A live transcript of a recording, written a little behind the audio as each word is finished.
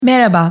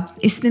Merhaba,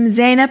 ismim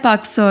Zeynep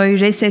Aksoy,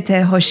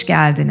 Reset'e hoş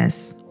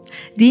geldiniz.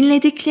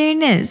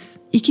 Dinledikleriniz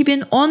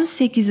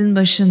 2018'in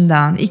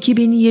başından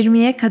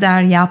 2020'ye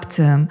kadar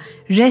yaptığım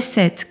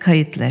Reset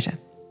kayıtları.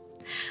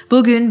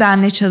 Bugün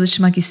benimle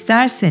çalışmak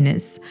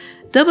isterseniz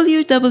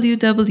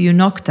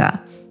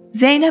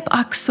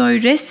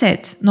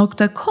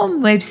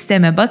www.zeynepaksoyreset.com web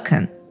siteme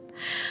bakın.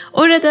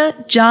 Orada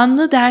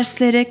canlı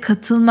derslere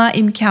katılma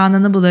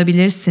imkanını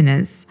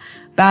bulabilirsiniz.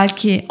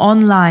 Belki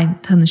online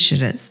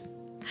tanışırız.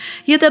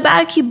 Ya da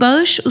belki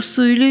bağış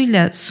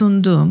usulüyle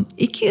sunduğum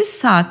 200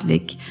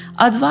 saatlik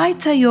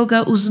Advaita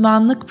Yoga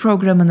uzmanlık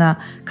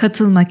programına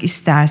katılmak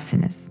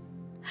istersiniz.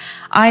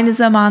 Aynı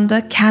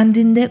zamanda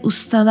Kendinde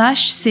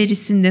Ustalaş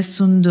serisinde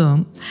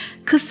sunduğum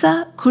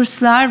kısa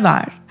kurslar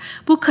var.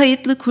 Bu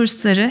kayıtlı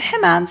kursları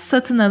hemen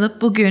satın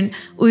alıp bugün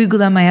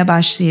uygulamaya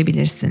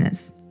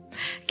başlayabilirsiniz.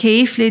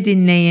 Keyifle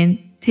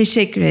dinleyin.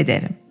 Teşekkür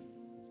ederim.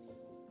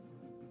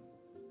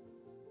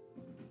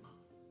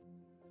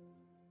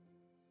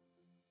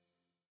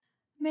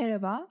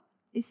 Merhaba,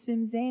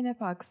 ismim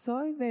Zeynep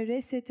Aksoy ve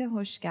Reset'e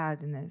hoş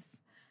geldiniz.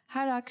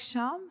 Her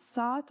akşam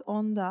saat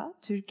 10'da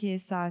Türkiye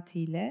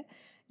saatiyle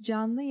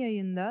canlı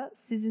yayında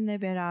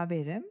sizinle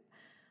beraberim.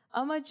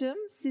 Amacım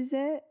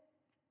size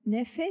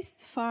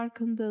nefes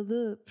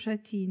farkındalığı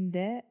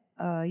pratiğinde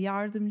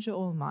yardımcı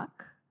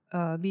olmak,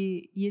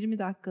 bir 20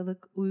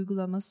 dakikalık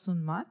uygulama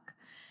sunmak.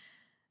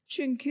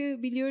 Çünkü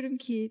biliyorum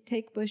ki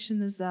tek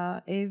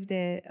başınıza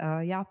evde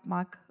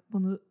yapmak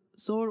bunu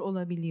zor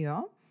olabiliyor.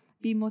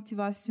 Bir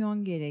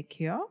motivasyon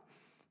gerekiyor.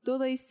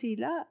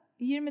 Dolayısıyla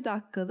 20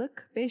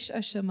 dakikalık, 5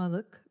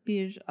 aşamalık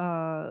bir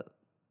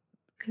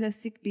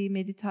klasik bir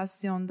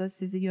meditasyonda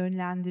sizi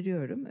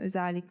yönlendiriyorum.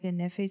 Özellikle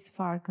nefes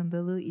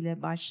farkındalığı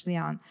ile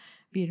başlayan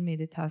bir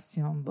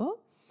meditasyon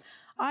bu.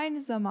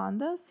 Aynı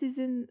zamanda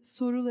sizin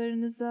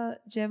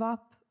sorularınıza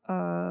cevap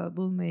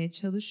bulmaya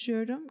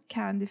çalışıyorum.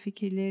 Kendi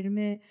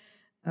fikirlerimi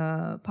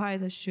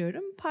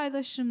paylaşıyorum.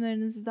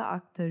 Paylaşımlarınızı da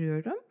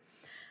aktarıyorum.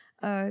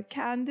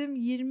 Kendim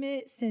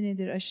 20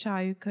 senedir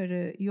aşağı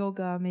yukarı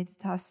yoga,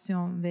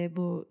 meditasyon ve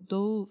bu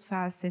doğu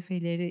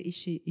felsefeleri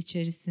işi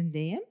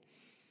içerisindeyim.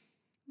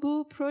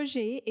 Bu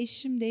projeyi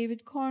eşim David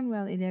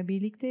Cornwell ile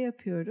birlikte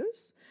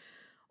yapıyoruz.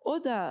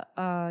 O da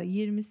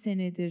 20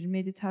 senedir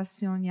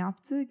meditasyon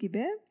yaptığı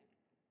gibi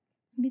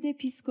bir de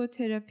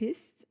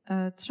psikoterapist,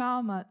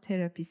 travma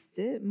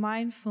terapisti,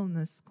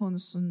 mindfulness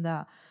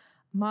konusunda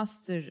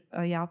master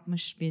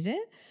yapmış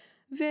biri.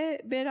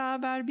 Ve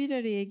beraber bir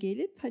araya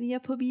gelip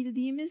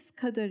yapabildiğimiz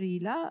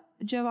kadarıyla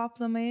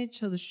cevaplamaya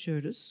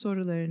çalışıyoruz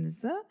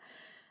sorularınızı.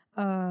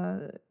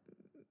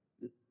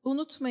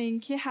 Unutmayın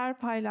ki her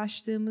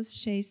paylaştığımız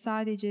şey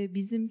sadece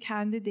bizim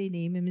kendi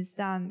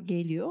deneyimimizden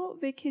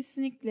geliyor ve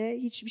kesinlikle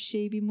hiçbir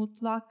şeyi bir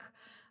mutlak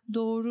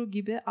doğru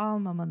gibi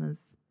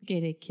almamanız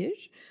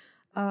gerekir.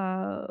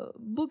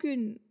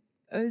 Bugün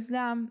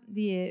Özlem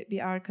diye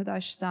bir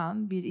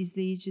arkadaştan, bir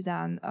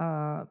izleyiciden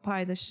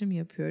paylaşım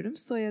yapıyorum.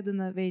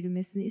 Soyadına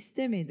verilmesini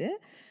istemedi.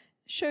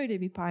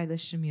 Şöyle bir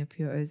paylaşım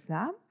yapıyor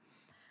Özlem.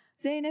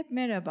 Zeynep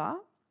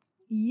merhaba.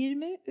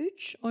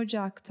 23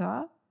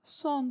 Ocak'ta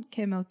son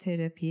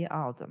kemoterapiyi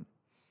aldım.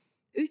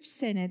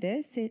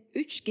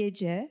 3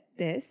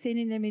 gecede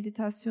seninle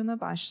meditasyona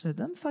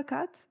başladım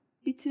fakat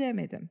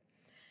bitiremedim.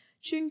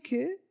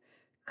 Çünkü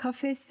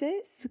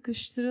kafese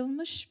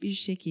sıkıştırılmış bir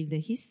şekilde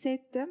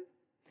hissettim.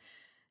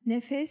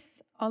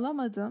 Nefes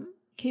alamadım,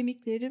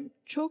 kemiklerim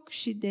çok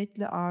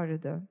şiddetli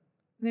ağrıdı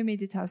ve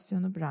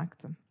meditasyonu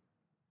bıraktım.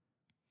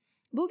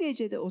 Bu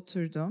gece de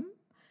oturdum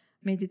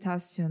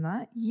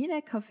meditasyona,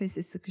 yine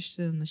kafesi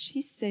sıkıştırılmış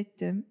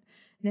hissettim,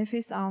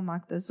 nefes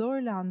almakta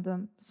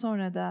zorlandım,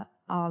 sonra da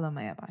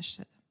ağlamaya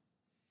başladım.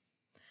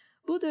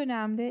 Bu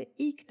dönemde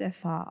ilk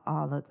defa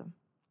ağladım.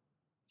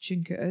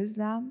 Çünkü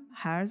özlem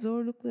her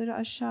zorlukları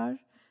aşar,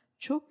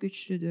 çok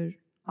güçlüdür,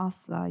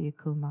 asla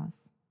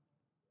yıkılmaz.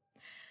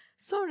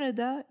 Sonra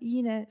da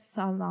yine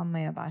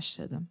sallanmaya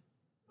başladım.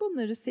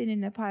 Bunları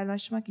seninle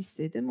paylaşmak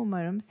istedim.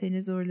 Umarım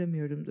seni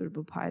zorlamıyorumdur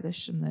bu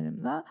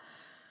paylaşımlarımla.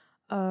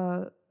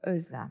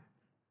 Özlem.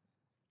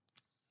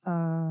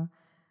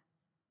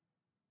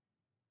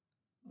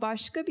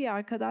 Başka bir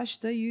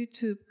arkadaş da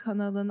YouTube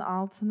kanalın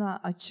altına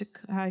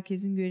açık,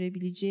 herkesin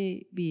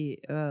görebileceği bir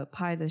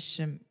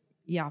paylaşım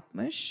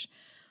yapmış.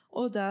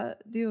 O da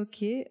diyor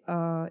ki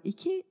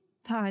 2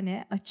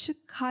 tane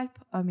açık kalp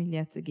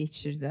ameliyatı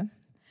geçirdim.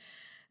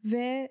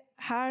 Ve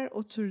her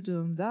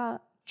oturduğumda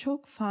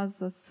çok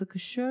fazla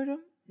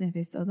sıkışıyorum,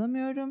 nefes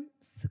alamıyorum,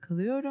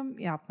 sıkılıyorum,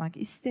 yapmak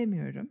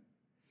istemiyorum.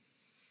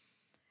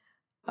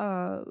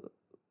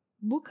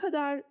 Bu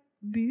kadar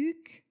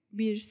büyük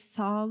bir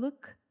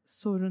sağlık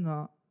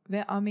sorunu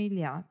ve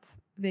ameliyat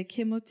ve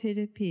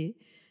kemoterapi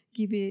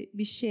gibi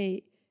bir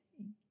şey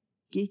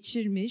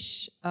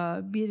geçirmiş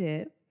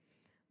biri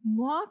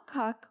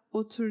muhakkak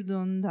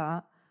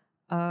oturduğunda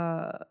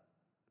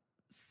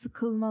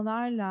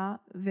sıkılmalarla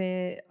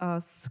ve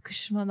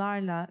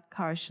sıkışmalarla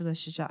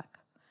karşılaşacak.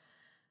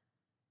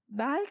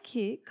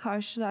 Belki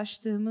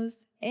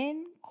karşılaştığımız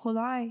en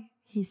kolay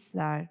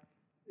hisler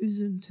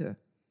üzüntü.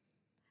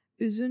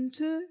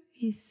 üzüntü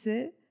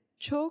hissi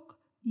çok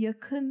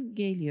yakın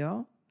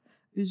geliyor.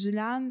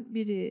 Üzülen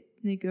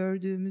birini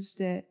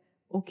gördüğümüzde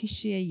o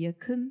kişiye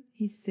yakın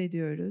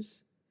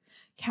hissediyoruz.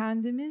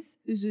 Kendimiz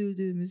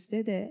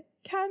üzüldüğümüzde de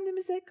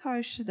kendimize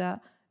karşı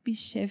da bir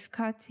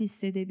şefkat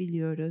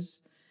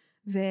hissedebiliyoruz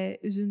ve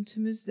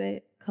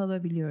üzüntümüzle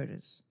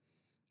kalabiliyoruz.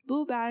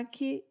 Bu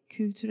belki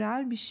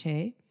kültürel bir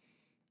şey.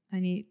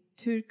 Hani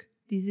Türk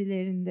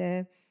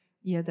dizilerinde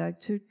ya da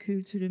Türk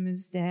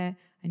kültürümüzde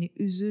hani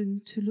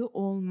üzüntülü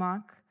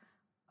olmak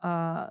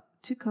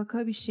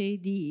tükaka bir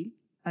şey değil,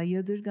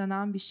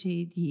 yadırganan bir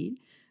şey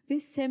değil ve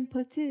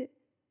sempati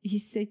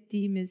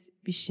hissettiğimiz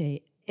bir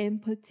şey.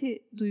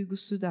 Empati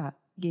duygusu da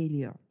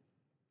geliyor.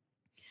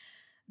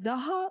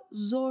 Daha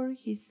zor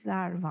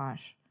hisler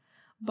var.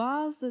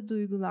 Bazı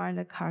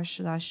duygularla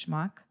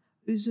karşılaşmak,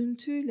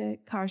 üzüntüyle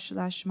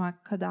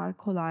karşılaşmak kadar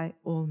kolay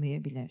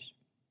olmayabilir.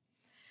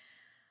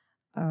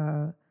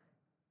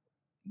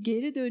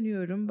 Geri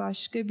dönüyorum,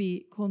 başka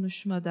bir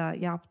konuşmada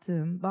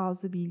yaptığım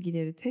bazı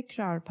bilgileri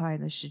tekrar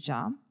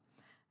paylaşacağım.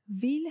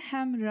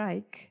 Wilhelm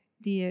Reich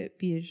diye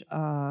bir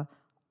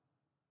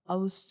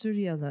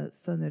Avusturyalı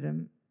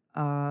sanırım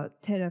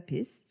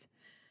terapist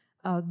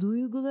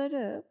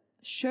duyguları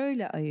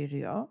şöyle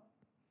ayırıyor.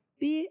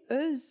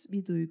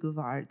 Bir duygu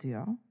var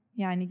diyor.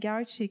 Yani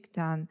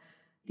gerçekten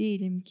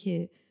diyelim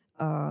ki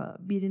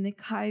birini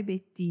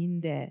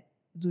kaybettiğinde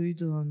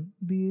duyduğun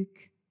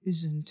büyük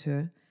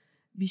üzüntü,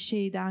 bir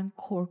şeyden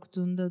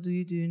korktuğunda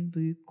duyduğun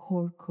büyük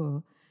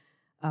korku,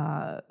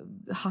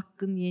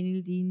 hakkın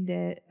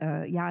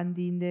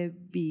yendiğinde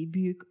bir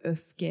büyük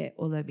öfke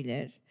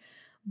olabilir.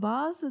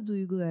 Bazı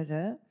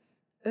duyguları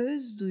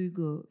öz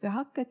duygu ve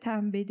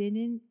hakikaten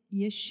bedenin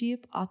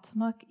yaşayıp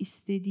atmak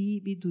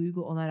istediği bir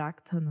duygu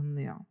olarak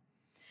tanımlıyor.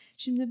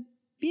 Şimdi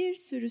bir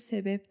sürü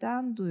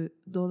sebepten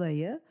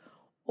dolayı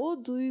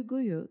o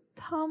duyguyu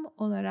tam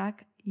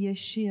olarak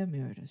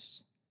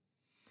yaşayamıyoruz.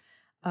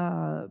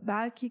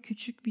 Belki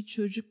küçük bir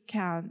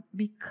çocukken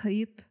bir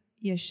kayıp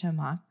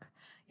yaşamak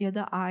ya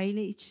da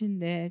aile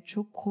içinde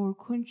çok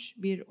korkunç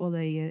bir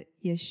olayı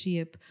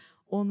yaşayıp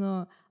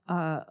onu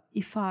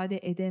ifade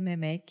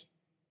edememek,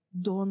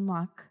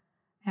 donmak,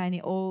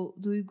 yani o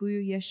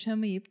duyguyu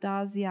yaşamayıp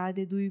daha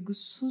ziyade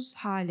duygusuz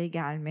hale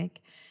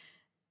gelmek,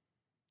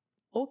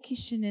 o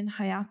kişinin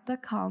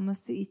hayatta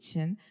kalması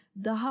için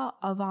daha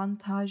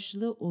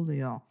avantajlı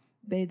oluyor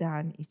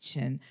beden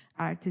için.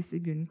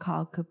 Ertesi gün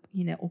kalkıp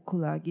yine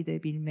okula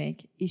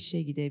gidebilmek,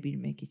 işe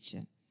gidebilmek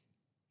için.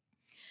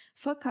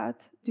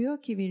 Fakat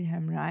diyor ki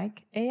Wilhelm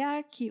Reich,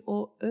 eğer ki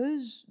o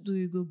öz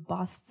duygu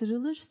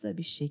bastırılırsa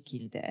bir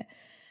şekilde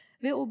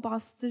ve o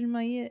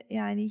bastırmayı,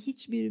 yani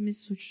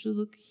hiçbirimiz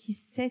suçluluk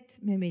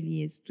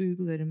hissetmemeliyiz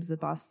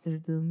duygularımızı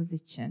bastırdığımız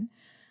için.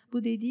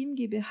 Bu dediğim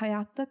gibi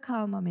hayatta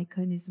kalma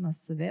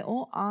mekanizması ve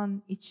o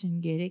an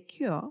için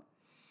gerekiyor.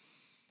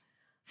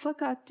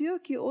 Fakat diyor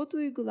ki o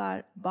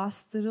duygular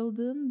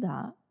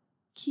bastırıldığında,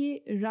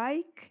 ki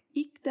Reich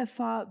ilk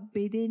defa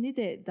bedeni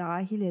de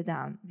dahil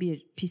eden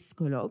bir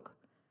psikolog,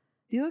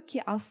 diyor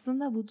ki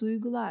aslında bu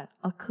duygular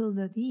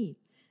akılda değil,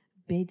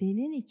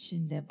 bedenin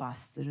içinde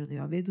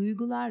bastırılıyor ve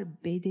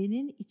duygular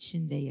bedenin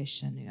içinde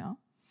yaşanıyor.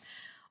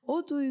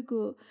 O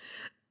duygu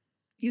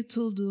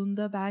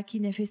yutulduğunda,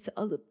 belki nefesi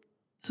alıp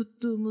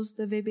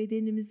tuttuğumuzda ve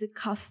bedenimizi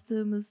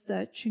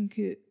kastığımızda,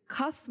 çünkü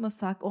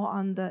kasmasak o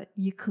anda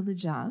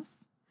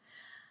yıkılacağız.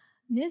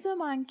 Ne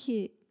zaman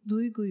ki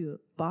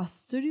duyguyu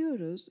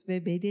bastırıyoruz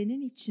ve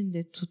bedenin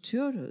içinde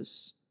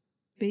tutuyoruz,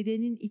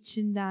 bedenin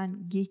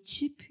içinden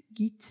geçip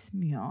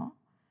gitmiyor.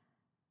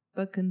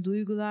 Bakın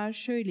duygular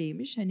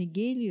şöyleymiş, hani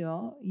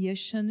geliyor,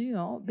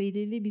 yaşanıyor,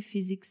 belirli bir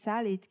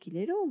fiziksel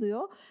etkileri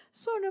oluyor,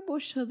 sonra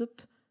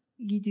boşalıp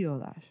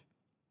gidiyorlar.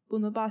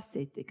 Bunu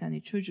bahsettik,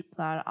 hani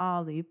çocuklar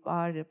ağlayıp,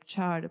 bağırıp,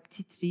 çağırıp,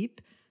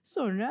 titreyip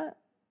sonra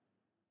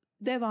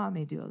devam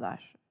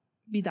ediyorlar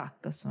bir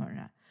dakika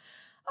sonra.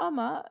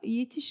 Ama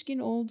yetişkin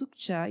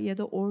oldukça ya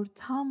da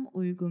ortam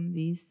uygun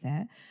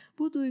değilse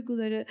bu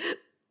duyguları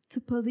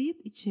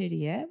tıpalayıp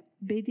içeriye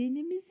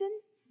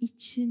bedenimizin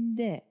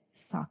içinde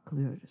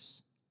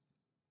saklıyoruz.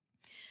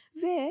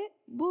 Ve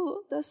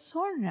bu da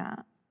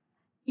sonra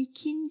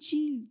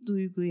ikincil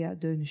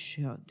duyguya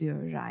dönüşüyor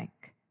diyor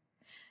Reich.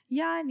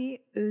 Yani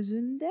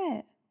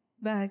özünde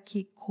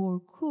belki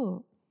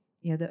korku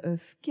ya da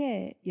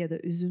öfke ya da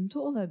üzüntü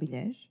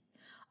olabilir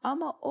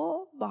ama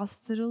o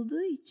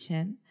bastırıldığı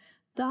için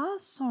daha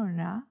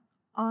sonra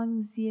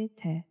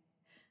anksiyete,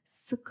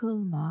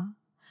 sıkılma,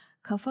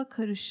 kafa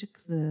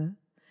karışıklığı,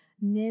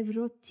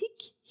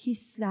 nevrotik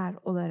hisler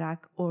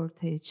olarak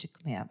ortaya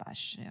çıkmaya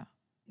başlıyor,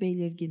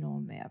 belirgin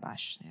olmaya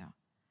başlıyor.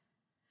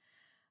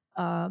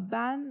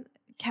 Ben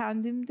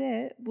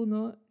kendimde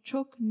bunu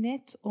çok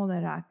net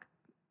olarak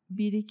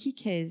bir iki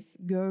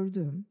kez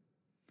gördüm.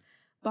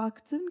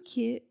 Baktım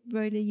ki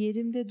böyle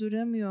yerimde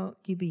duramıyor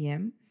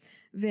gibiyim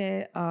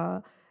ve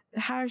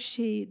her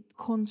şeyi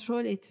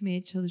kontrol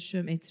etmeye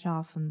çalışıyorum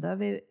etrafında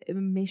ve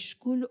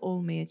meşgul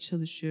olmaya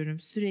çalışıyorum.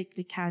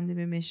 Sürekli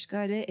kendimi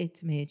meşgale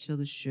etmeye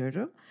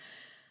çalışıyorum.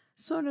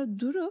 Sonra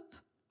durup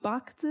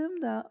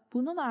baktığımda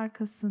bunun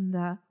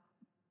arkasında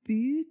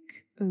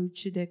büyük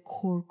ölçüde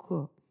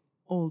korku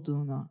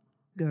olduğunu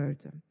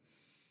gördüm.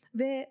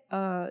 Ve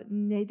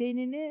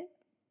nedenini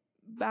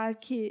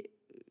belki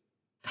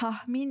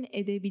tahmin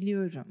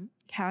edebiliyorum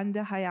kendi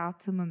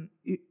hayatımın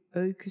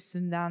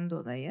öyküsünden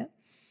dolayı.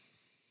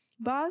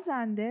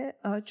 Bazen de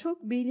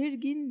çok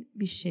belirgin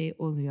bir şey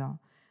oluyor.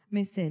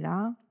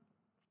 Mesela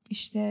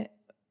işte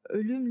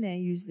ölümle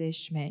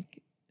yüzleşmek,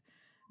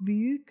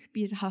 büyük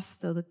bir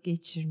hastalık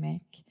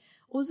geçirmek.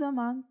 O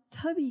zaman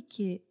tabii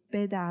ki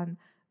beden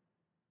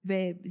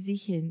ve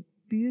zihin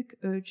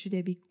büyük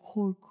ölçüde bir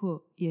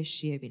korku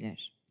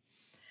yaşayabilir.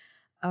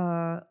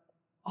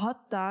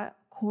 Hatta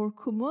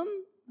korkumun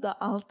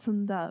da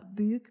altında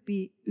büyük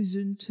bir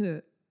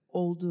üzüntü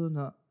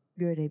olduğunu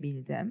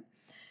görebildim.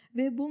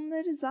 Ve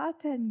bunları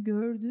zaten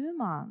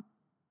gördüğüm an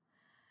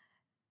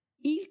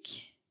ilk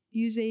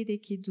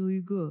yüzeydeki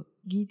duygu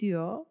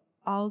gidiyor,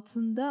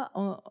 altında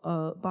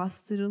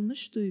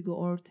bastırılmış duygu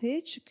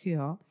ortaya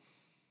çıkıyor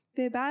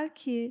ve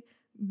belki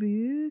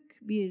büyük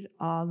bir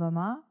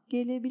ağlama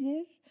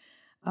gelebilir,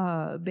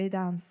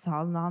 beden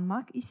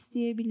sallanmak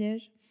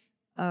isteyebilir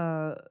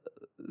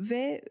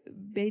ve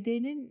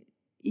bedenin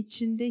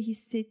içinde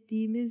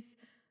hissettiğimiz,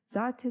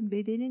 zaten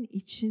bedenin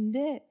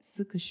içinde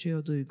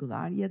sıkışıyor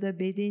duygular ya da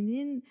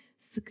bedenin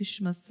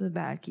sıkışması,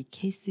 belki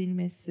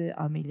kesilmesi,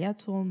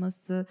 ameliyat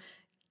olması,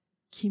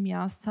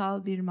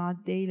 kimyasal bir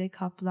maddeyle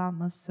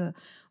kaplanması.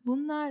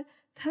 Bunlar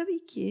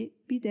tabii ki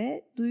bir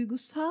de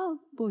duygusal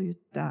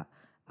boyutta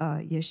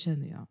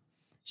yaşanıyor.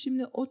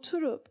 Şimdi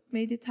oturup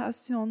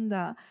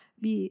meditasyonda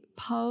bir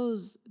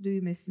pause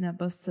düğmesine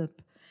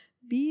basıp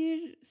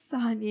 1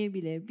 saniye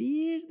bile,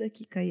 1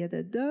 dakika ya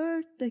da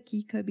 4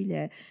 dakika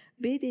bile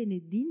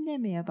bedeni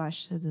dinlemeye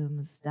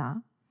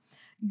başladığımızda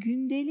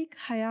gündelik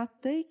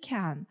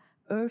hayattayken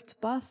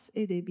örtbas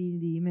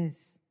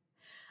edebildiğimiz,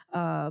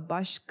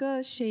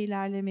 başka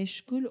şeylerle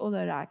meşgul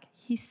olarak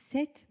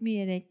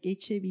hissetmeyerek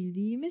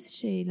geçebildiğimiz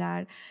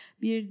şeyler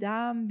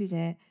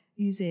birdenbire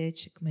yüzeye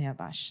çıkmaya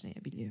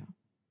başlayabiliyor.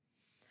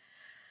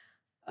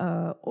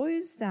 O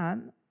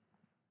yüzden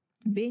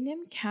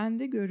benim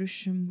kendi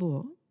görüşüm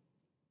bu.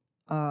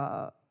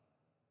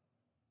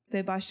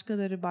 Ve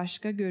başkaları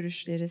başka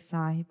görüşlere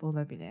sahip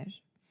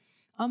olabilir.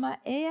 Ama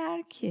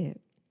eğer ki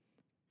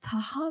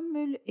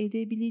tahammül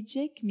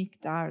edebilecek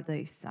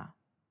miktardaysa,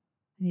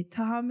 hani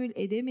tahammül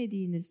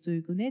edemediğiniz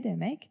duygu ne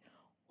demek?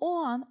 O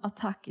an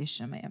atak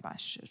yaşamaya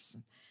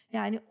başlıyorsun.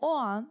 Yani o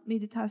an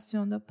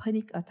meditasyonda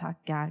panik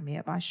atak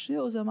gelmeye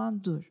başlıyor. O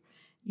zaman dur,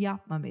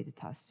 yapma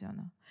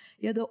meditasyonu.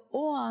 Ya da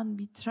o an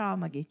bir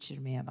travma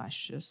geçirmeye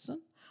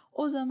başlıyorsun.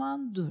 O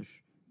zaman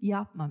dur,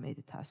 yapma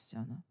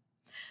meditasyonu.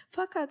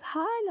 Fakat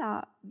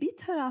hala bir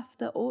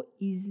tarafta o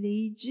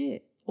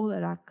izleyici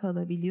olarak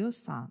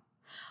kalabiliyorsan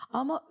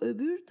ama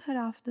öbür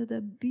tarafta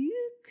da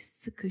büyük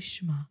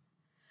sıkışma,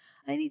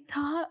 hani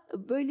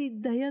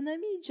böyle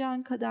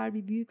dayanamayacağın kadar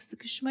bir büyük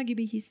sıkışma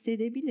gibi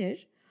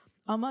hissedebilir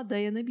ama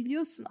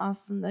dayanabiliyorsun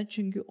aslında,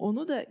 çünkü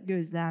onu da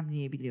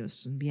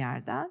gözlemleyebiliyorsun bir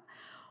yerden.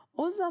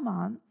 O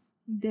zaman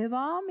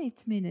devam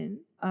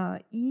etmenin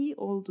iyi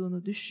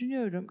olduğunu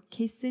düşünüyorum.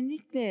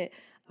 Kesinlikle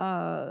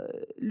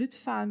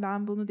lütfen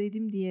ben bunu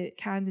dedim diye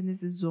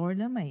kendinizi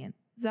zorlamayın.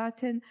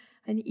 Zaten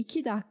hani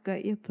 2 dakika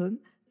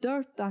yapın,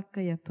 4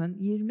 dakika yapın,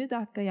 20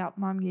 dakika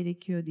yapmam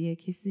gerekiyor diye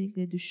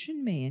kesinlikle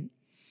düşünmeyin.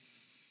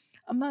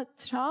 Ama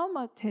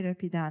travma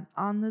terapiden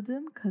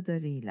anladığım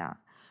kadarıyla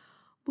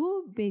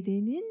bu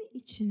bedenin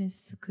içine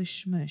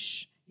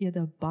sıkışmış ya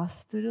da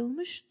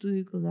bastırılmış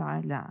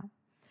duygularla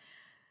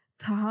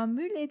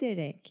tahammül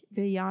ederek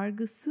ve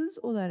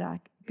yargısız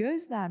olarak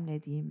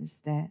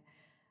gözlemlediğimizde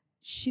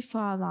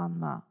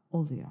şifalanma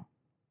oluyor.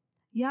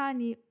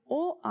 Yani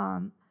o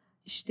an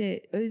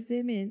işte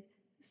Özlem'in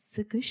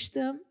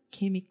sıkıştım,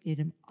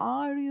 kemiklerim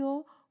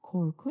ağrıyor,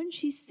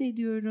 korkunç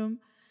hissediyorum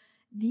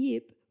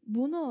deyip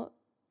bunu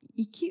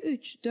 2,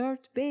 3,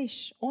 4,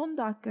 5, 10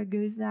 dakika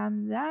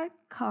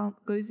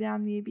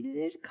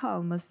gözlemleyebilir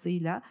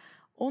kalmasıyla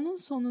onun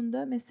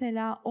sonunda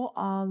mesela o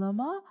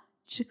ağlama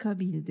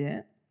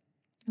çıkabildi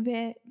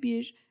ve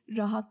bir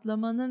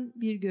rahatlamanın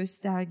bir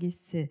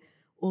göstergesi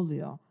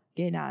oluyor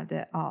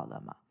genelde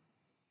ağlama.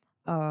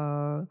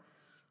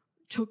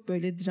 Çok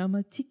böyle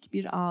dramatik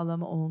bir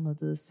ağlama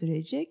olmadığı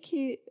sürece,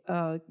 ki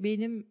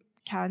benim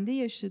kendi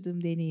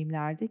yaşadığım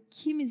deneyimlerde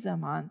kimi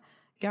zaman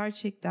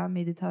gerçekten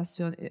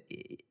meditasyon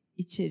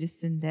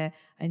içerisinde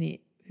hani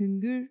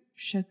hüngür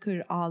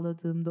şakır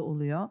ağladığımda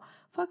oluyor.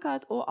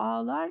 Fakat o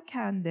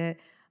ağlarken de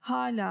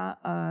hala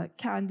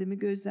kendimi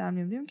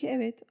gözlemliyorum. Diyorum ki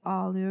evet,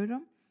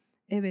 ağlıyorum.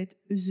 Evet,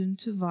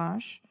 üzüntü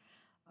var.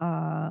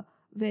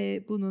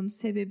 Ve bunun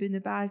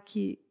sebebini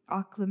belki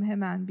aklım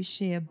hemen bir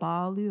şeye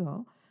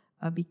bağlıyor.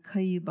 Bir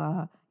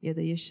kayıba ya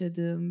da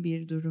yaşadığım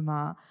bir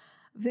duruma.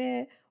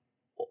 Ve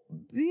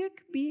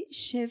büyük bir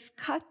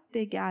şefkat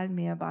de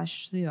gelmeye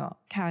başlıyor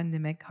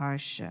kendime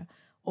karşı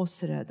o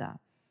sırada.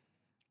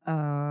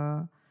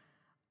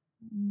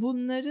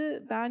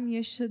 Bunları ben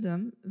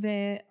yaşadım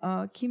ve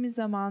kimi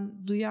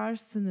zaman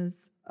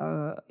duyarsınız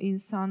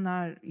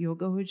insanlar,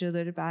 yoga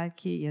hocaları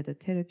belki ya da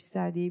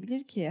terapistler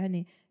diyebilir ki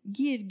hani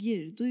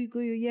gir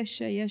duyguyu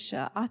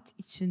yaşa at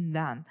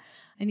içinden.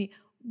 Hani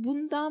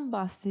bundan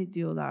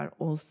bahsediyorlar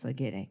olsa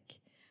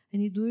gerek.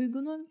 Hani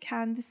duygunun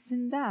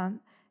kendisinden,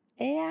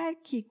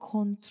 eğer ki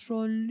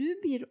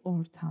kontrollü bir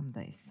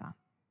ortamdaysan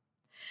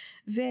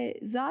ve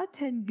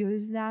zaten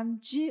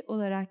gözlemci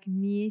olarak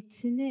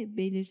niyetini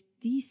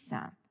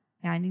belirttiysen,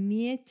 yani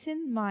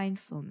niyetin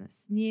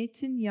mindfulness,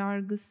 niyetin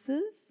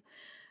yargısız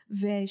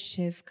ve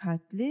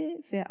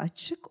şefkatli ve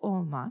açık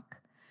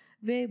olmak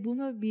ve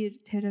bunu bir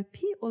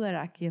terapi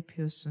olarak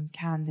yapıyorsun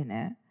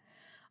kendine,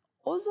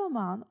 o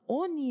zaman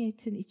o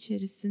niyetin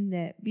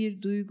içerisinde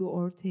bir duygu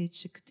ortaya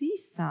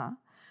çıktıysa,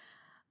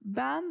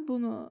 ben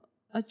bunu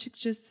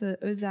açıkçası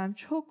Özlem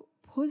çok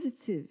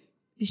pozitif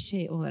bir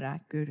şey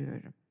olarak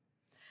görüyorum.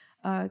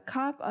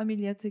 Kalp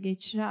ameliyatı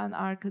geçiren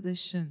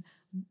arkadaşın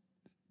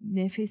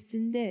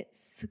nefesinde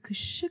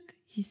sıkışık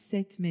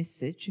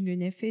hissetmesi, çünkü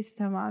nefes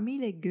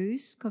tamamıyla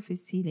göğüs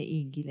kafesiyle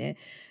ilgili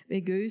ve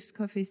göğüs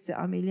kafesi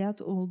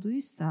ameliyat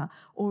olduysa,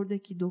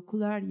 oradaki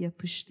dokular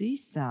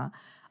yapıştıysa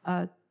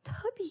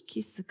tabii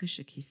ki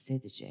sıkışık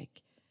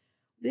hissedecek.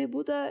 Ve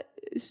bu da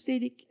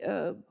üstelik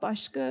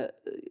başka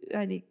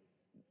hani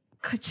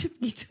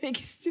kaçıp gitmek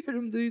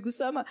istiyorum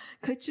duygusu, ama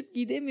kaçıp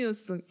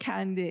gidemiyorsun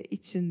kendi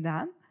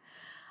içinden.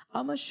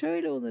 Ama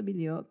şöyle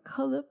olabiliyor,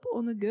 kalıp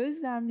onu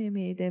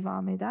gözlemlemeye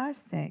devam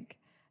edersek,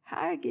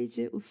 her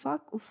gece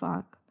ufak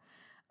ufak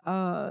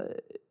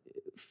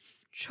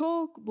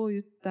çok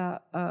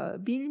boyutta,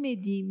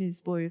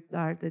 bilmediğimiz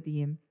boyutlarda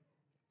diyeyim,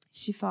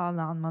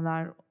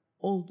 şifalanmalar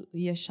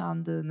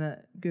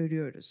yaşandığını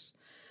görüyoruz.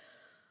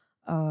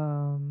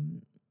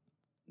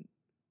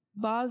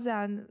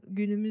 Bazen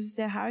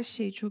günümüzde her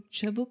şey çok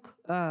çabuk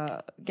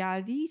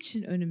geldiği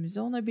için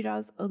önümüze, ona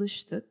biraz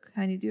alıştık.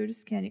 Hani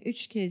diyoruz ki hani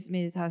 3 kez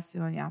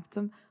meditasyon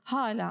yaptım,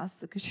 hala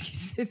sıkışık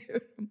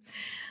hissediyorum.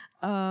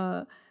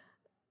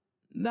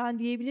 Ben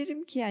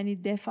diyebilirim ki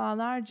yani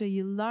defalarca,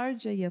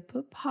 yıllarca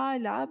yapıp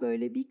hala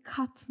böyle bir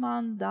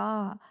katman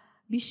daha,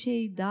 bir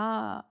şey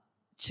daha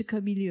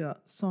çıkabiliyor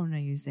sonra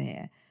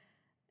yüzeye.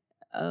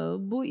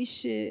 Bu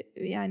işi,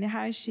 yani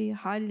her şeyi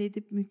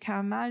halledip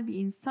mükemmel bir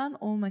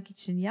insan olmak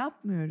için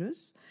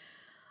yapmıyoruz.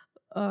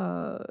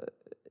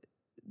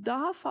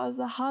 Daha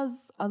fazla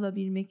haz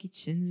alabilmek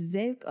için,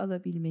 zevk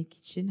alabilmek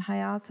için,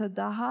 hayata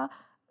daha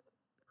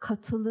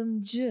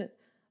katılımcı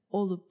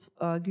olup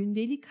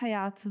gündelik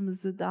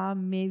hayatımızı daha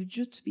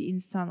mevcut bir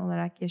insan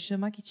olarak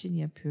yaşamak için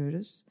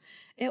yapıyoruz.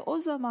 O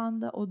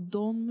zaman da o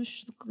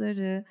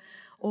donmuşlukları,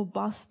 o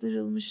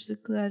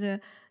bastırılmışlıkları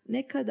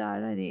ne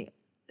kadar hani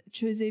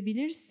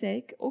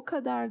çözebilirsek, o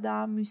kadar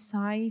daha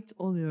müsait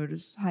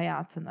oluyoruz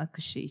hayatın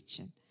akışı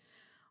için.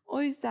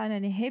 O yüzden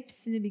hani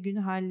hepsini bir gün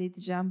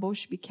halledeceğim,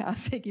 boş bir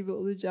kase gibi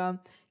olacağım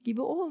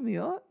gibi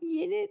olmuyor.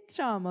 Yeni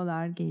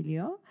travmalar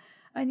geliyor.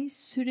 Hani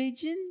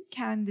sürecin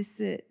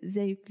kendisi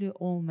zevkli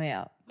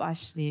olmaya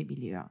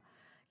başlayabiliyor.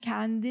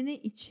 Kendini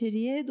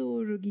içeriye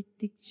doğru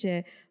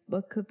gittikçe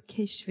bakıp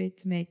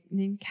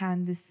keşfetmenin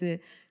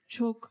kendisi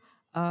çok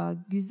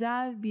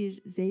güzel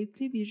bir,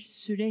 zevkli bir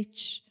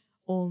süreç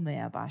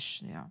olmaya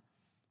başlıyor.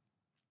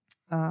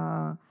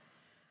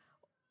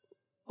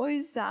 O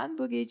yüzden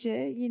bu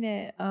gece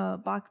yine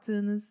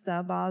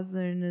baktığınızda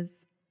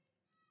bazılarınız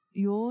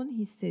yoğun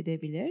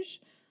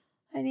hissedebilir.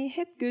 Hani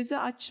hep gözü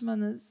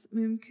açmanız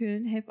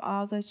mümkün. Hep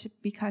ağız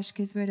açıp birkaç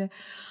kez böyle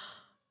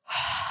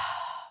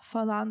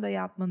falan da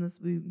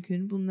yapmanız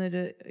mümkün.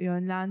 Bunları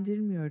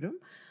yönlendirmiyorum.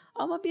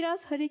 Ama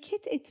biraz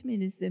hareket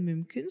etmeniz de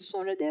mümkün.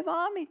 Sonra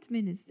devam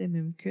etmeniz de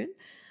mümkün.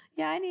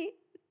 Yani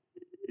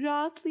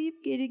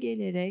rahatlayıp geri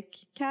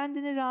gelerek,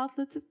 kendini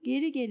rahatlatıp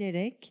geri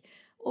gelerek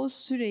o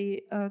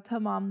süreyi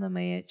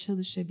tamamlamaya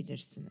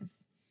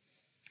çalışabilirsiniz.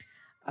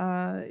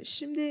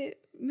 Şimdi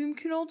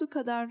mümkün olduğu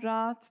kadar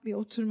rahat bir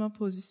oturma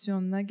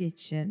pozisyonuna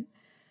geçin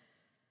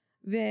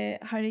ve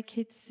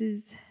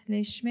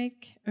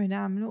hareketsizleşmek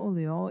önemli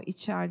oluyor. O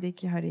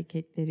içerideki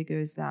hareketleri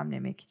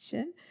gözlemlemek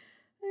için.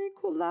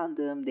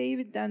 Kullandığım,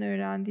 David'den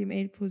öğrendiğim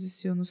el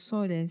pozisyonu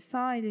sol el,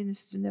 sağ elin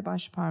üstünde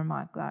baş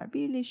parmaklar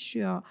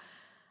birleşiyor.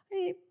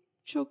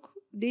 Çok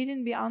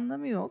derin bir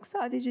anlamı yok.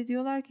 Sadece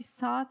diyorlar ki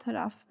sağ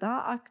taraf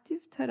daha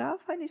aktif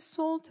taraf, hani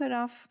sol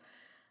taraf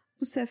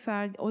bu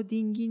sefer o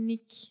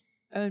dinginlik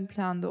ön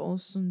planda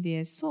olsun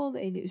diye sol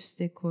eli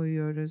üste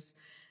koyuyoruz.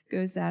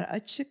 Gözler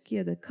açık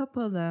ya da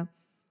kapalı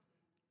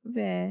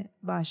ve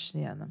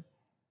başlayalım.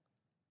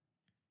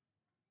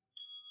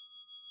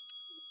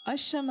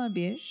 Aşama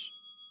 1.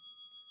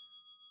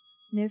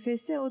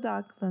 Nefese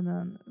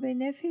odaklanın ve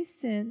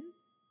nefesin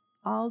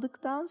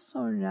aldıktan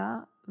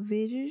sonra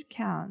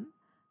verirken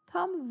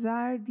tam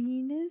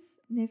verdiğiniz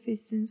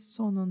nefesin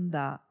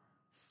sonunda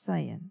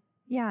sayın.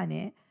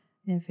 Yani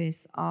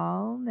nefes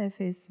al,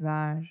 nefes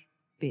ver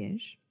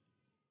 1.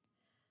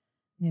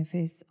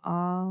 Nefes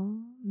al,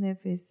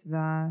 nefes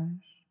ver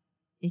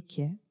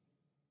 2.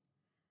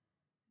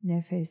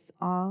 Nefes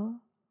al,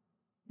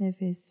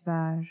 nefes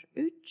ver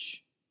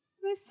 3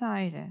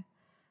 vesaire.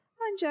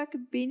 Ancak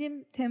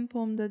benim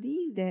tempomda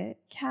değil de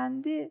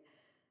kendi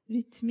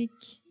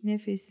ritmik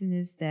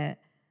nefesinizde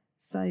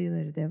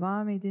sayıları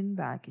devam edin.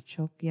 Belki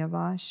çok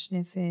yavaş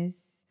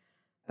nefes,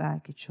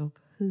 belki çok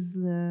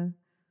hızlı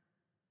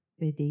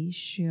ve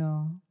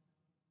değişiyor.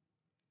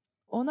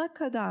 10'a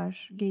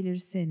kadar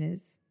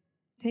gelirseniz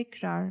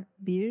tekrar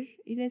 1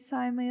 ile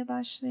saymaya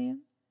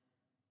başlayın.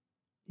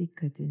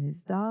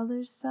 Dikkatiniz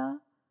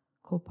dağılırsa,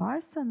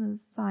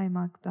 koparsanız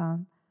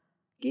saymaktan,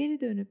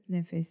 geri dönüp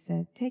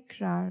nefese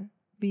tekrar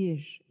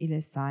 1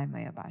 ile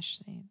saymaya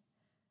başlayın.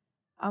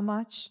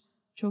 Amaç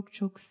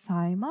çok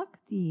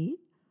saymak değil,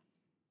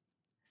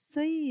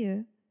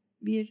 sayıyı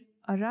bir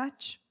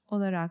araç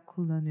olarak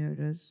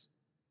kullanıyoruz.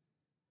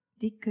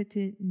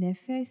 Dikkati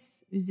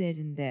nefes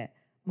üzerinde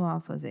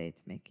muhafaza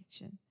etmek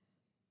için.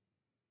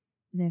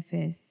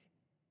 Nefes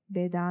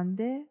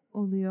bedende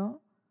oluyor,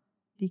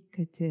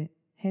 dikkati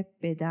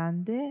hep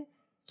bedende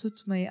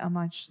tutmayı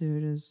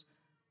amaçlıyoruz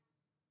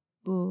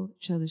bu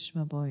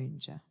çalışma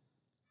boyunca.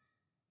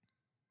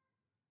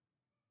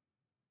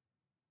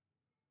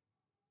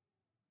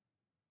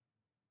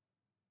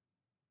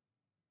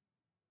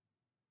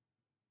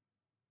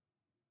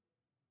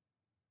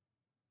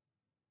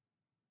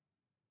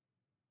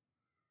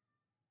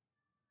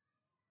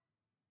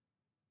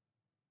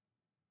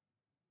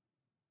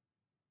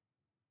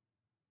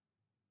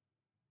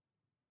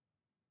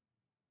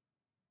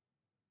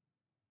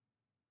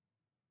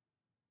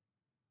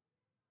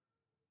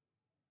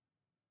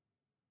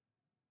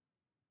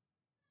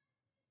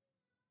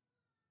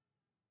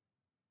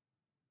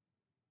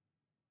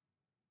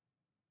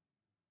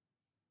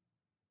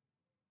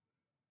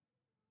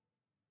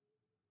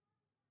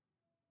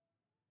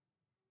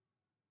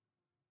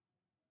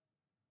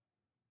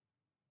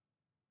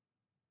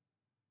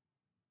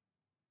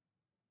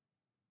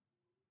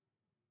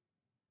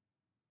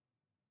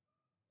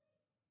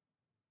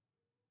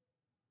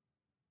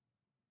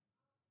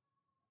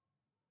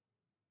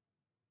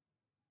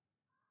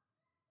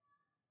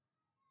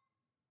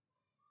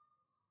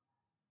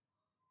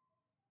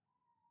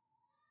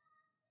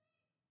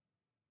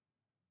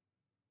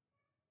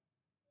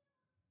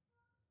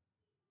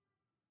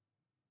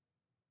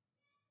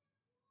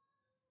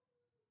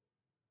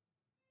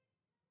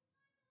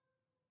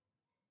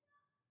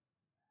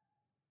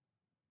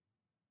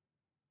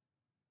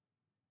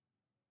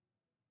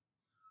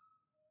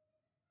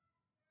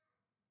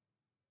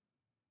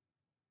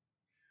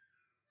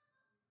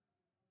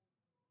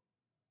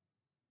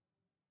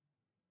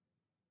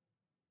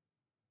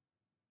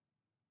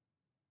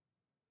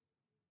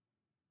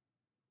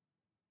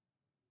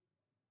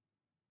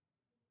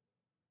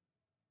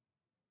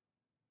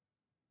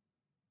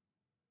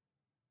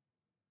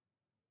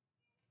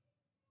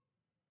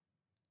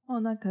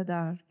 Ona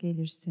kadar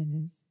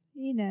gelirseniz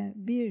yine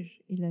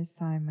 1 ile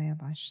saymaya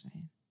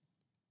başlayın.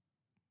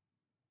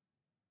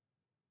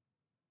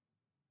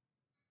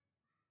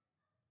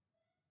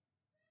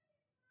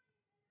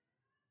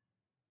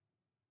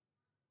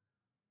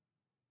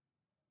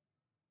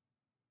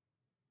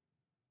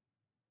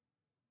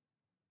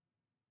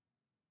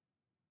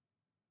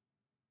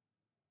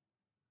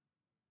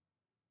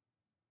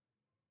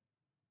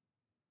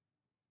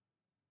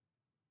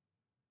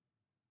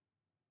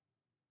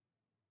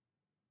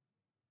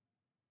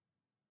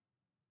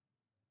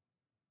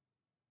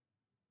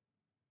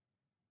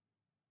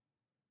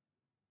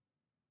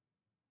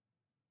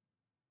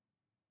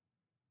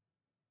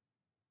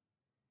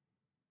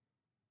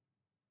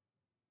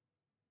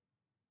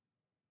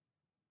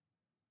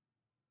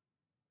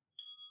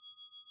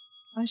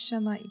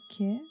 Aşama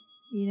 2,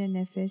 yine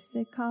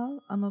nefeste kal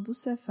ama bu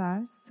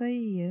sefer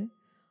sayıyı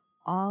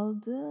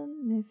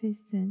aldığın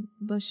nefesin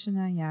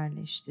başına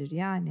yerleştir.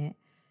 Yani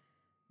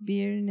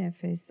bir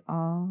nefes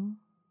al,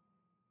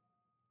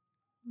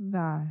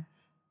 ver.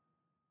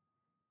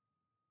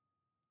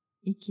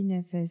 2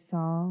 nefes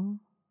al,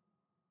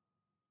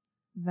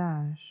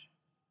 ver.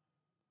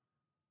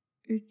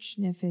 3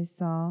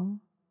 nefes al,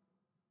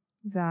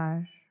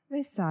 ver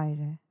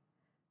vesaire.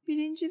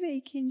 Birinci ve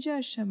ikinci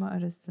aşama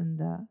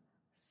arasında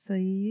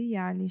sayıyı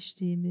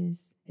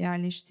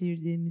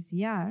yerleştirdiğimiz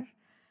yer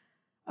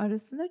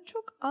arasında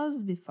çok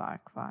az bir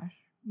fark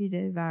var.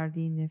 Biri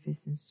verdiğin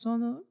nefesin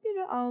sonu,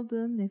 biri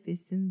aldığın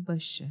nefesin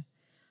başı.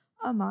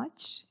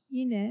 Amaç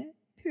yine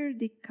pür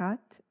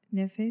dikkat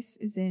nefes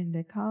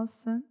üzerinde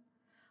kalsın.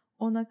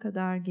 10'a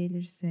kadar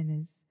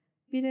gelirseniz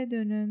 1'e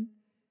dönün.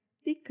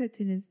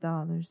 Dikkatiniz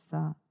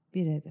dağılırsa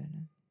 1'e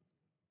dönün.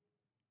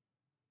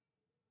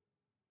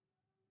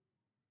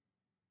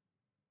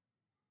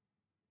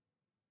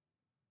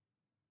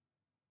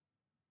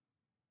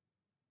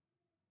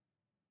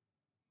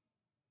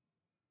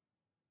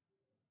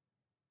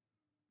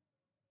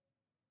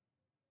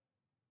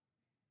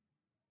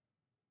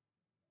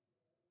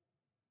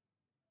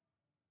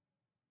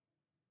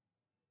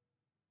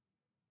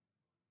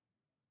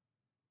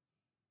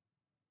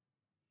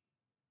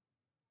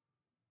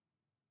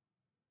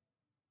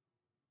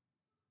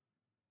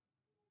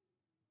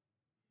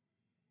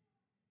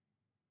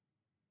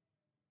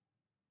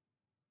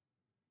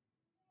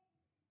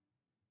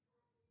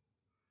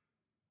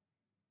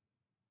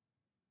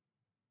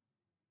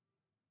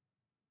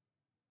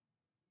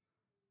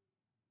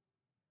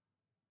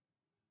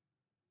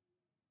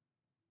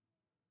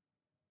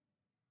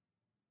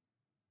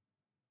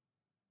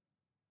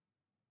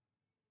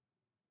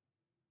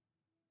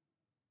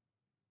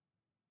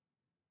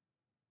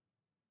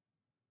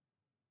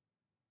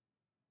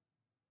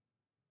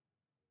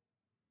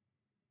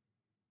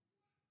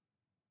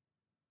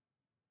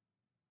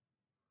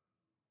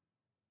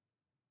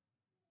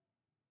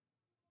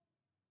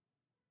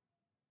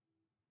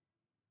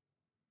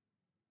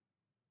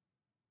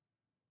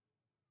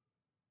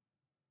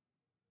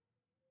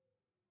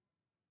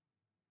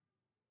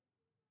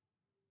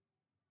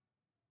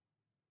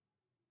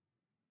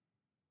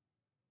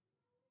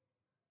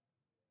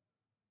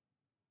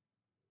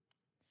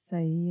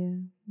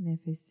 Sayıyı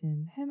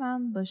nefesin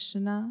hemen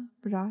başına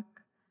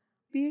bırak.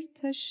 Bir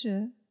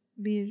taşı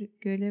bir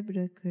göle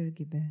bırakır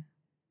gibi.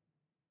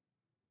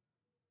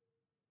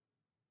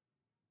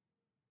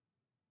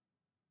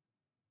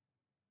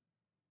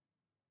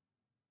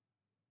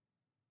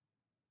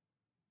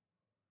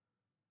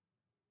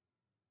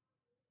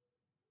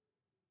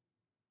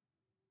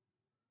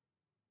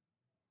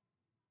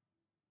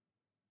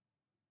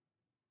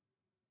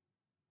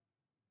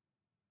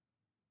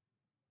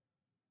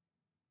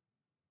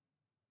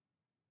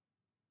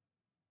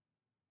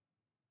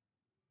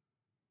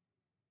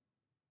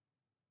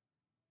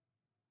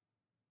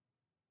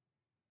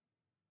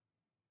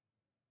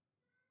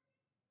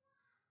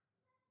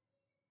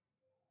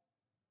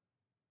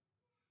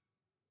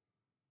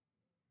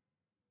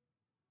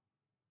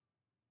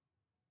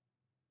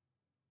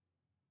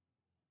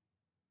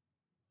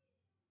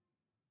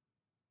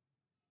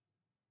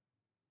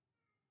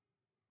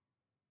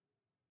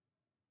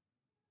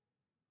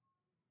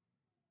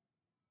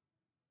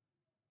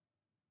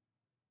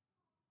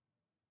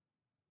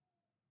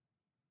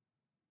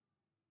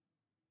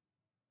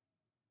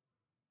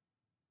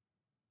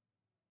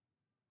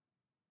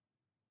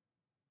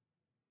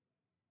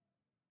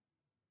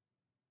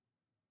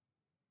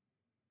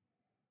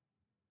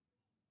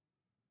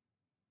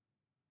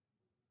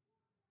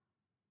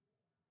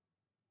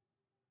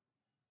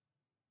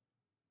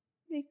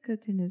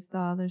 Dikkatiniz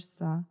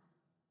dağılırsa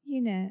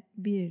yine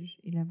 1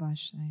 ile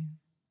başlayın.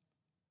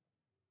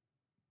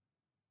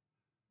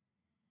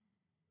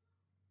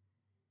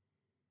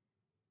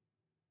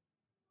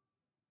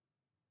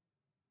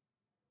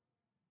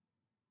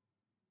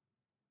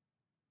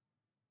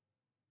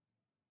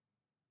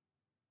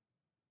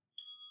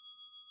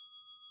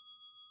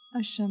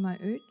 Aşama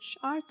 3.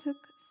 Artık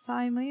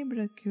saymayı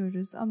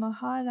bırakıyoruz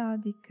ama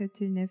hala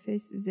dikkati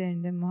nefes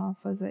üzerinde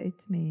muhafaza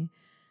etmeyi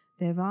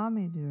devam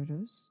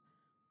ediyoruz.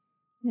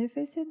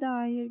 Nefese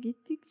dair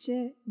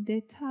gittikçe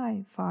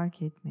detay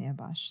fark etmeye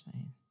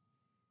başlayın.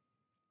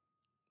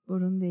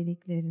 Burun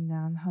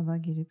deliklerinden hava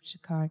girip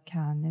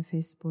çıkarken,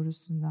 nefes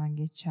borusundan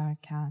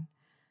geçerken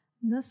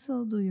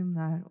nasıl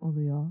duyumlar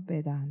oluyor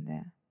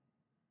bedende?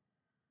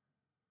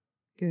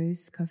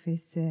 Göğüs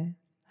kafesi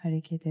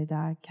hareket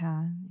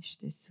ederken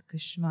işte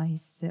sıkışma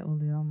hissi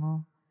oluyor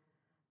mu?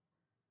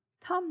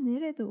 Tam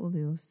nerede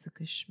oluyor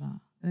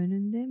sıkışma?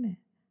 Önünde mi?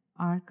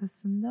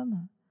 Arkasında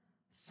mı?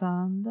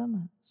 Sağında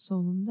mı?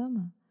 Solunda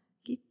mı?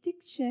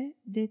 Gittikçe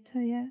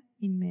detaya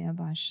inmeye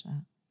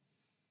başla.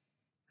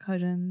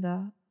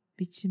 Karında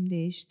biçim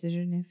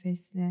değiştirir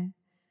nefesle.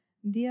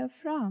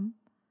 Diyafram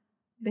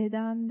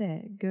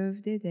bedende,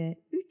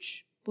 gövdede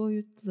 3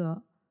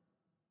 boyutlu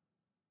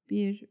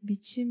bir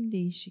biçim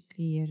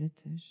değişikliği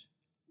yaratır.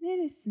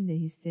 Neresinde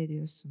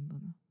hissediyorsun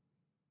bunu?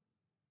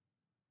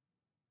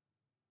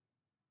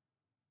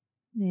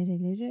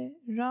 Nereleri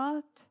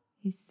rahat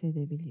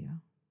hissedebiliyor?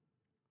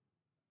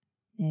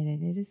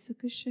 Nereleri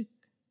sıkışık?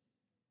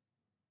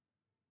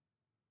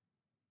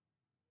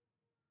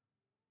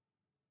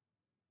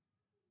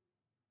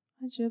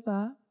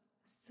 Acaba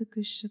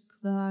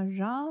sıkışıklığa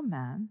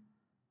rağmen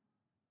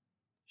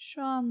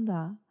şu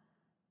anda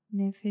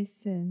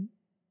nefesin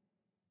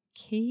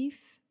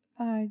keyif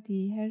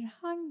verdiği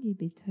herhangi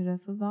bir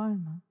tarafı var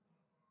mı?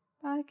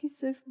 Belki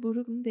sırf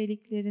burun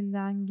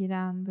deliklerinden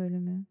giren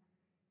bölümü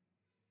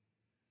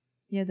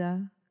ya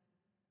da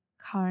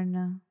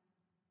karnı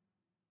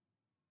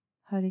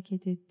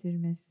hareket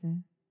ettirmesi.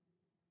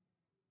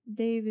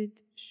 David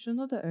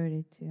şunu da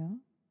öğretiyor.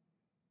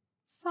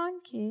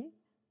 Sanki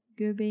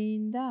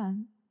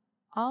göbeğinden,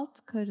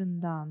 alt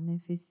karından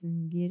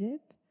nefesin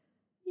girip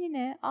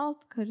yine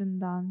alt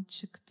karından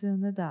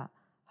çıktığını da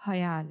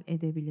hayal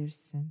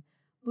edebilirsin.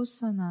 Bu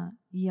sana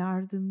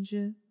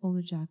yardımcı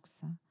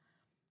olacaksa.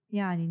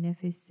 Yani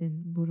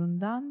nefesin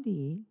burundan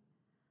değil,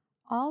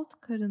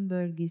 alt karın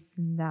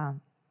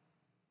bölgesinden,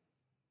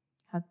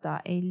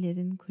 hatta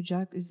ellerin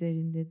kucak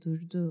üzerinde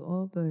durduğu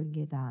o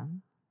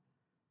bölgeden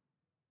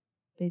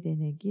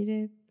bedene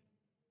girip,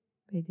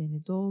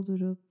 bedeni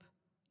doldurup,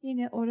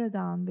 yine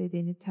oradan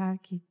bedeni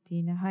terk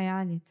ettiğini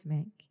hayal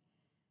etmek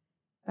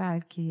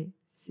belki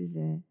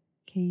size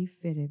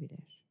keyif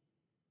verebilir.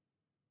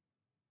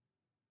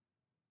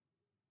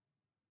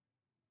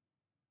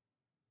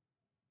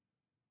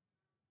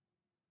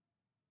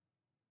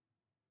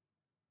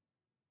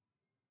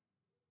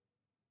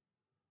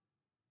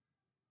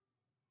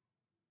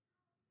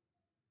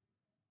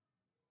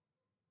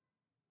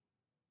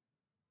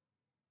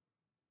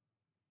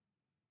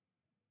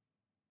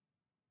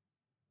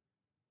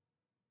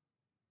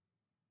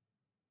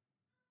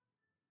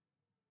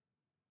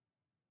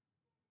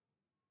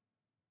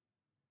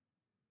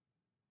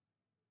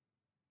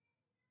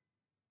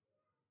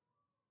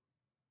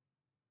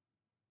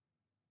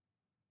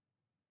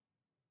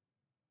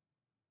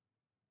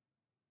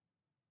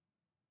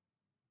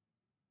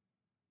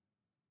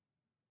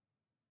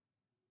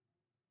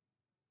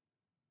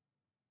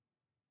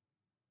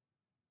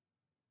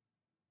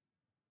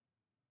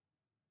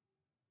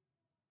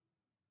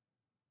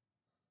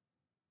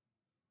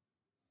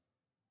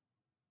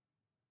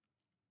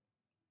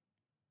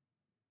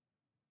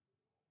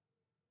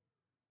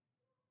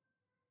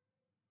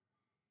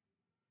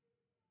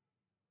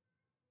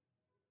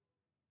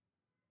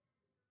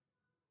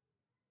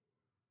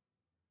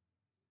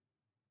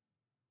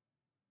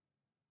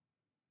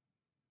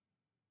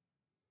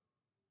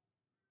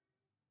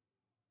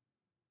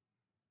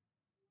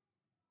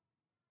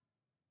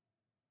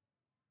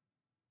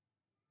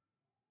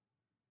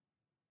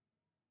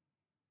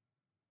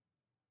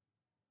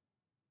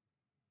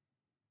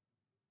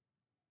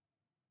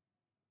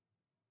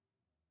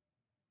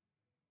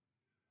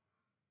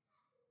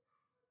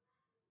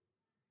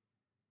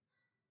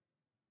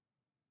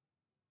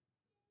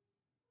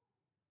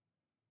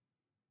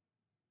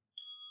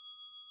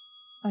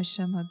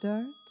 Aşama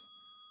 4.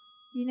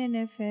 Yine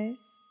nefes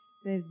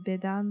ve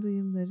beden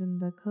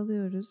duyumlarında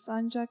kalıyoruz.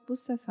 Ancak bu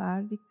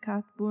sefer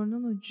dikkat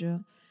burnun ucu,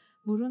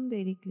 burun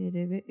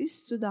delikleri ve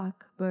üst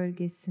dudak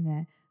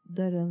bölgesine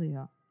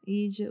daralıyor.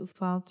 İyice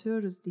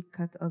ufaltıyoruz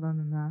dikkat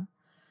alanına.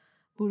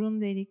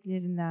 Burun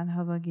deliklerinden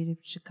hava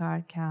girip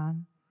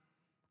çıkarken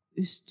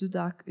üst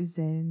dudak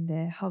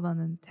üzerinde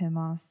havanın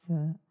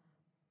teması,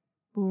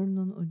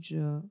 burnun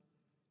ucu.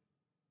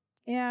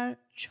 Eğer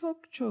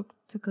çok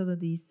çok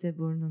tıkalı değilse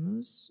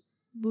burnunuz,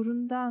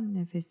 burundan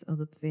nefes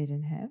alıp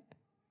verin hep.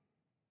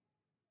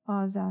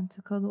 Bazen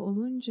tıkalı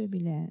olunca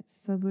bile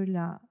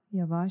sabırla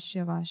yavaş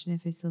yavaş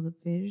nefes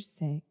alıp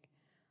verirsek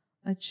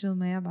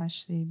açılmaya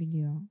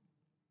başlayabiliyor.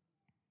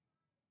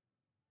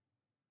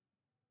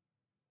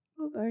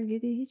 Bu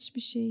bölgede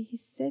hiçbir şey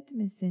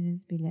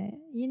hissetmeseniz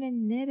bile yine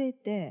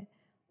nerede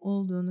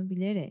olduğunu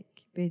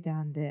bilerek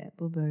bedende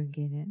bu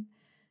bölgenin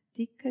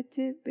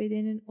dikkati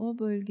bedenin o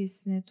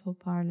bölgesine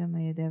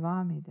toparlamaya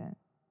devam edin.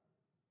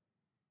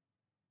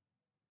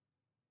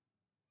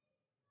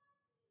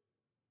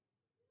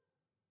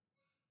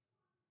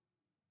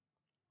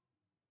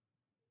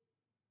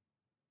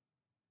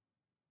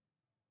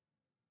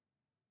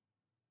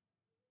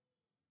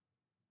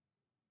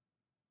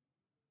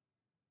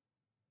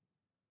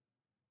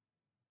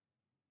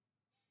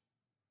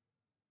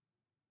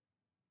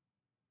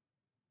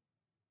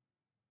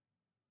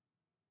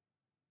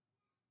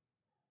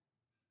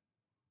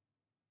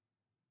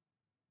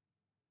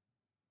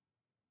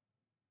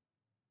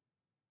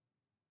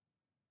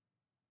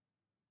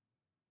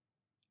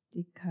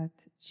 Dikkat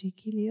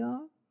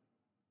çekiliyor,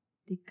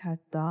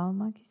 dikkat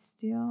dağılmak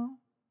istiyor,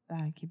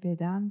 belki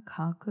beden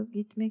kalkıp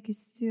gitmek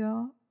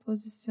istiyor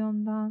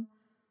pozisyondan.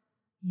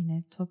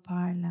 Yine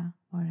toparla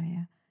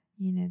oraya,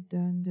 yine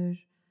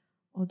döndür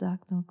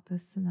odak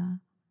noktasına.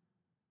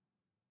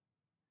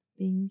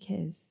 1000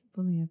 kez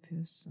bunu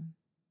yapıyorsun.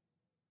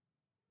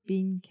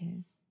 1000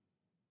 kez.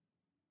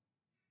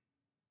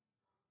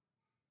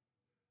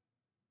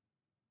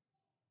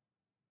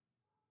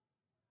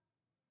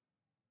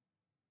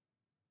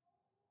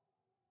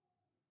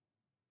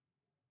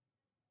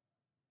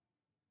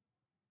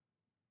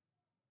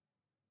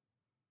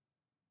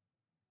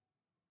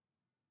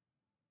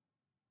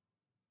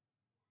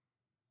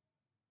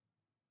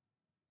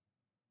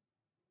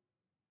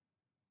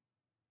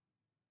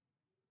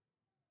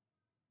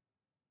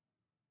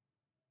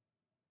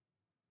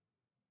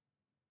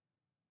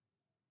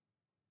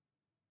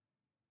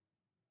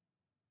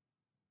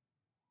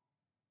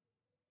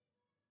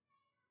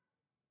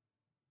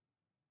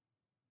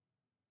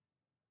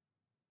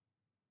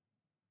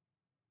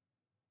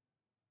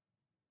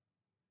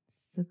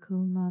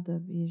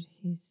 Sıkılmada bir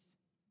his,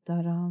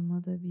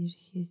 daralmada bir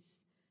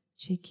his,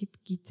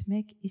 çekip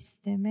gitmek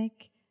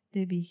istemek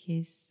de bir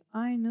his.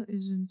 Aynı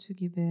üzüntü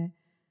gibi,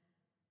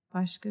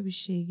 başka bir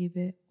şey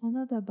gibi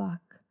ona da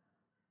bak.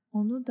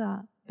 Onu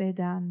da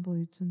beden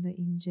boyutunda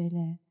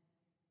incele.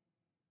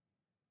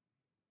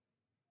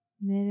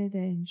 Nerede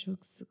en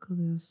çok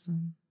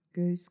sıkılıyorsun?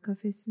 Göğüs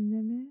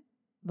kafesinde mi?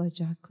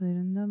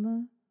 Bacaklarında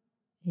mı?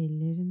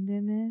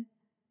 Ellerinde mi?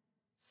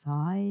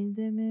 Sağ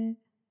elde mi?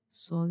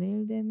 Sol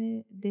elde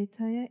mi?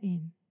 Detaya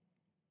in.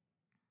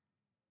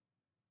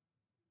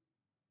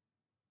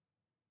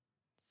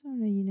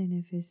 Sonra yine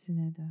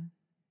nefesine dön.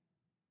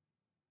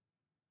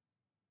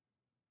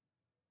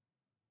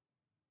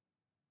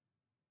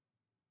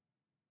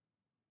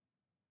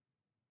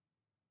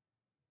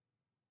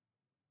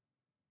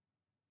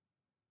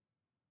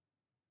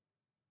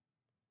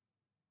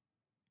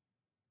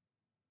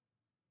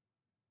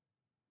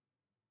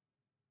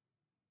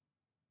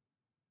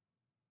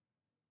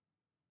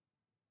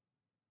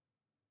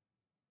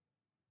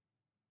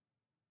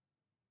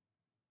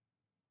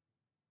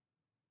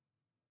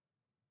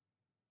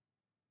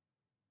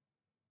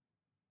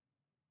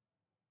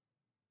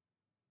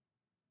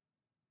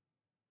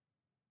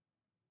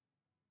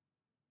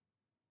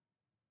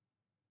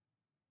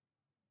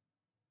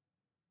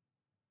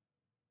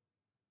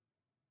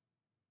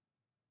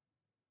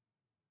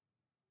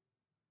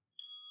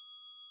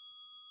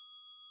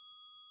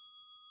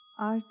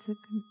 Artık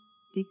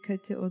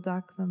dikkati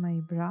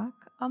odaklamayı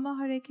bırak ama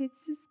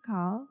hareketsiz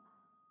kal.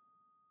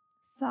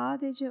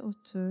 Sadece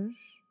otur,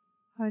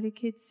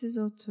 hareketsiz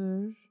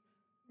otur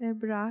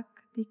ve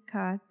bırak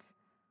dikkat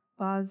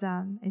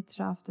bazen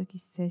etraftaki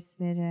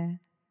seslere,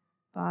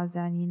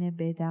 bazen yine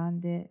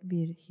bedende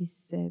bir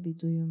hisse, bir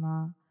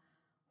duyuma,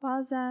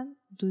 bazen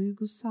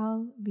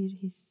duygusal bir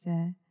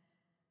hisse,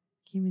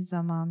 kimi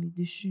zaman bir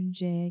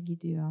düşünceye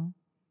gidiyor.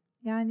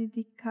 Yani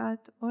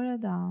dikkat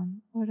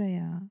oradan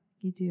oraya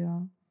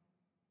gidiyor.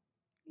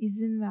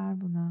 İzin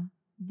ver buna.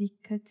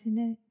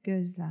 Dikkatini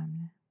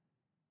gözlemle.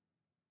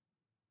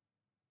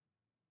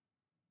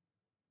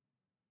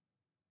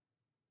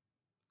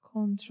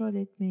 Kontrol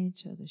etmeye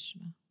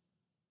çalışma.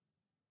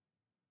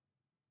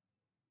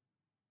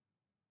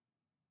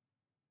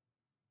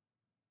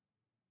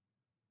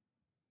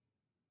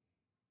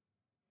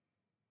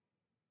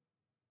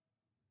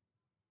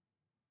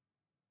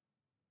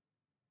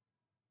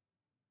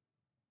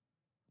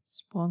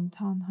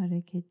 Spontan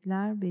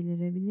hareketler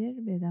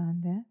belirebilir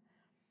bedende.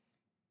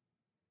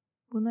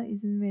 Buna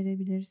izin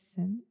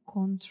verebilirsin.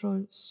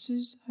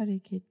 Kontrolsüz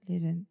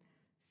hareketlerin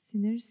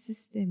sinir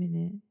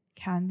sistemini,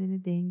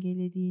 kendini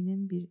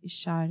dengelediğinin bir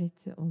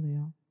işareti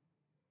oluyor.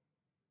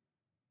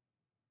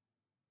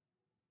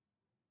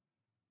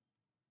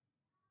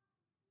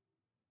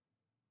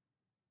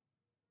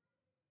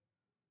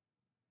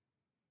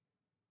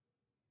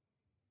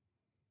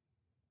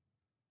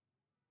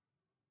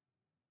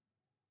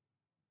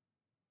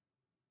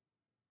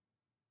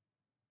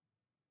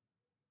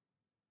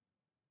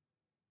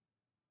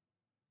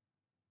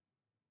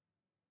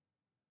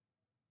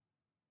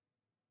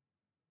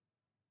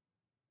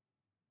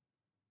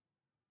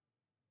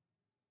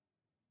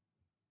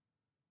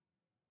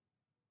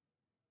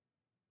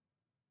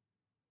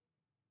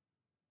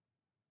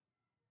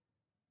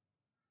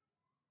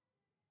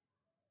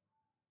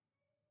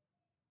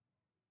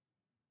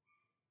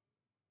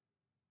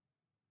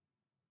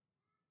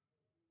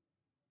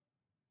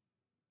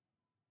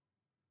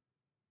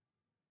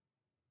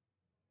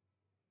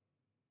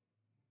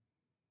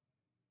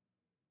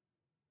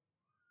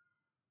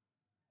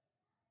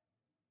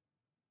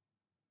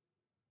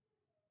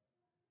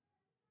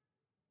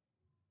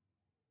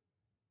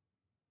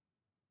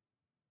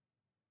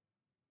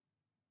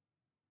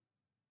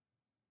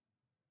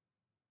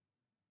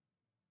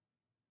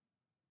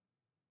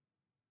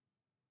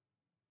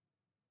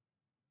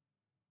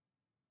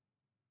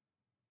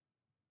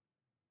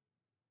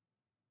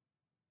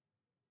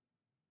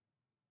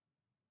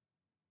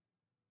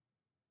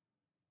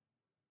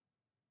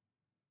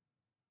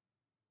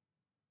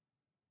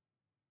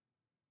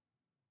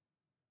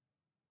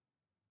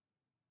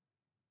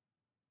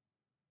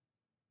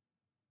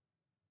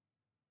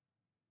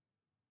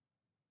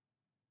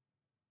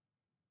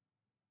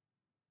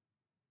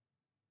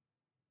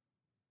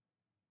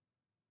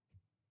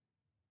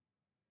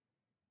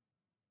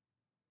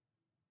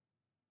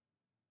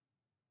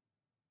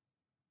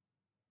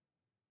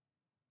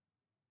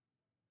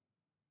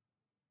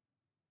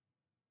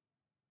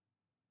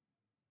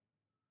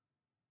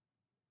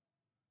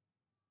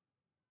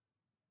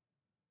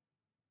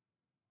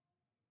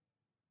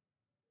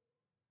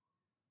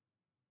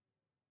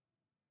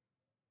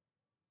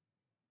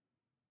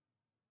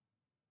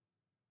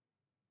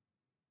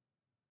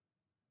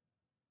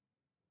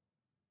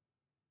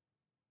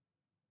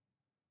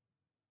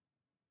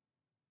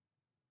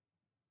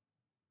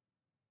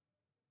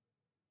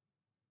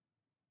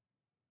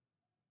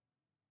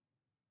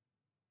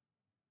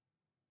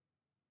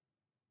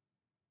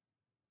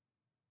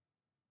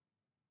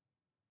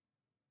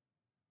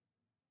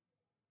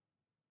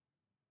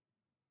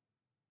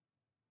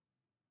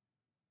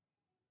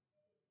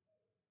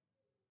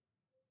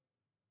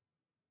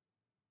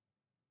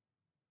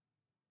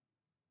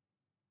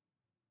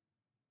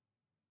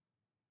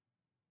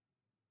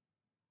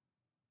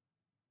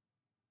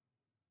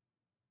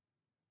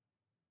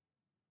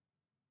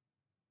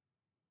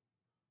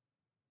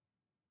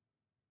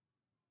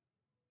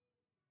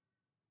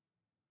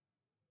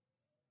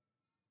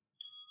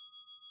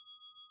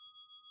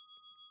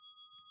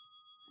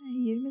 Ve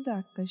 20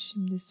 dakika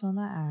şimdi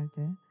sona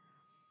erdi.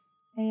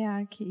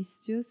 Eğer ki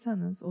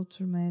istiyorsanız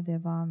oturmaya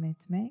devam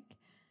etmek,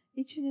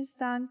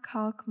 içinizden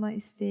kalkma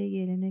isteği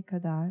gelene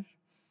kadar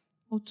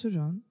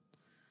oturun.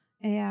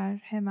 Eğer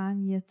hemen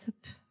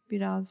yatıp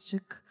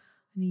birazcık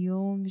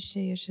yoğun bir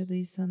şey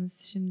yaşadıysanız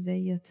şimdi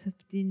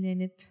yatıp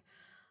dinlenip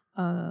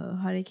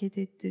hareket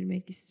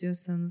ettirmek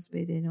istiyorsanız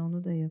bedeni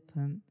onu da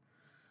yapın.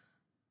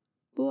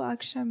 Bu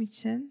akşam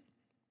için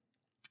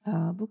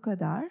bu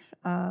kadar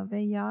ve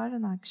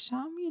yarın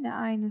akşam yine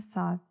aynı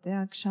saatte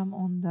akşam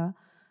 10'da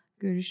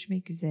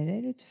görüşmek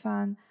üzere.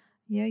 Lütfen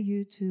ya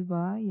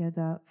YouTube'a ya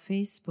da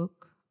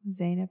Facebook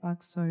Zeynep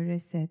Aksoy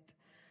Reset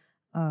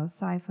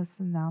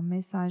sayfasından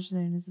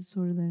mesajlarınızı,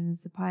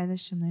 sorularınızı,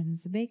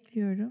 paylaşımlarınızı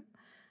bekliyorum.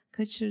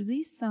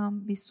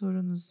 Kaçırdıysam bir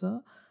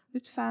sorunuzu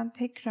lütfen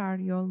tekrar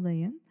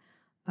yollayın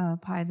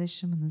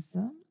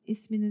paylaşımınızı.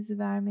 İsminizi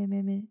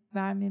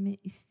vermemi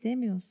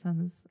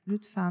istemiyorsanız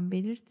lütfen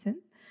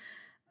belirtin.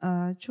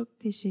 Çok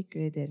teşekkür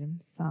ederim.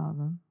 Sağ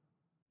olun.